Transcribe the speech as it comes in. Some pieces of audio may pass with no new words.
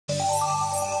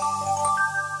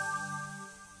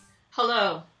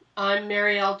Hello, I'm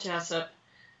Mariell Jessup,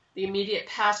 the immediate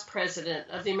past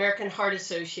president of the American Heart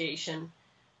Association,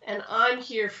 and I'm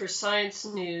here for Science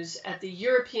News at the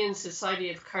European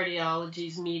Society of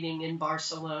Cardiology's meeting in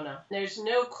Barcelona. There's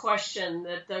no question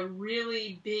that the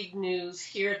really big news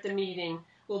here at the meeting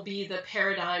will be the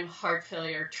Paradigm heart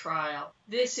failure trial.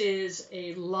 This is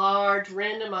a large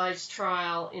randomized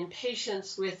trial in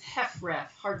patients with HFrEF,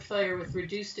 heart failure with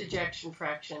reduced ejection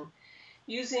fraction,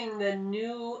 using the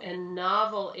new and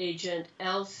novel agent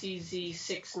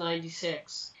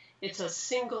LCZ696. It's a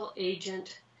single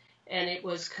agent, and it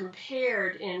was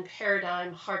compared in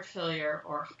Paradigm heart failure,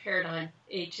 or Paradigm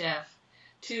HF,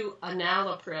 to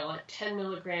enalapril at 10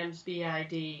 milligrams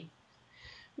BID.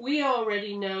 We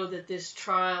already know that this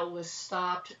trial was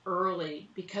stopped early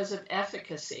because of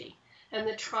efficacy, and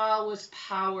the trial was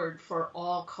powered for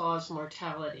all-cause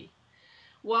mortality.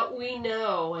 What we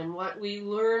know and what we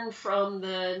learned from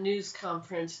the news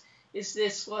conference is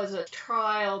this was a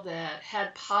trial that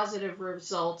had positive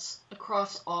results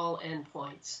across all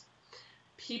endpoints.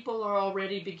 People are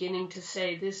already beginning to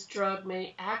say this drug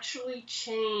may actually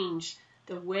change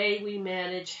the way we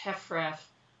manage HFrEF,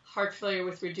 heart failure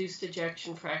with reduced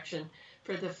ejection fraction,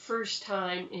 for the first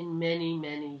time in many,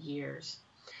 many years.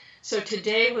 So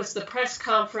today was the press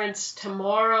conference.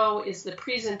 Tomorrow is the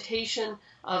presentation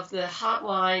of the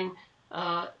Hotline,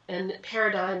 and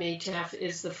Paradigm HF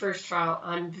is the first trial.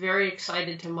 I'm very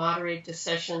excited to moderate this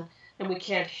session, and we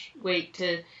can't wait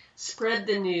to spread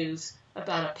the news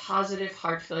about a positive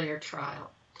heart failure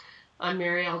trial. I'm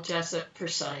Mariell Jessup for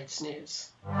Science News.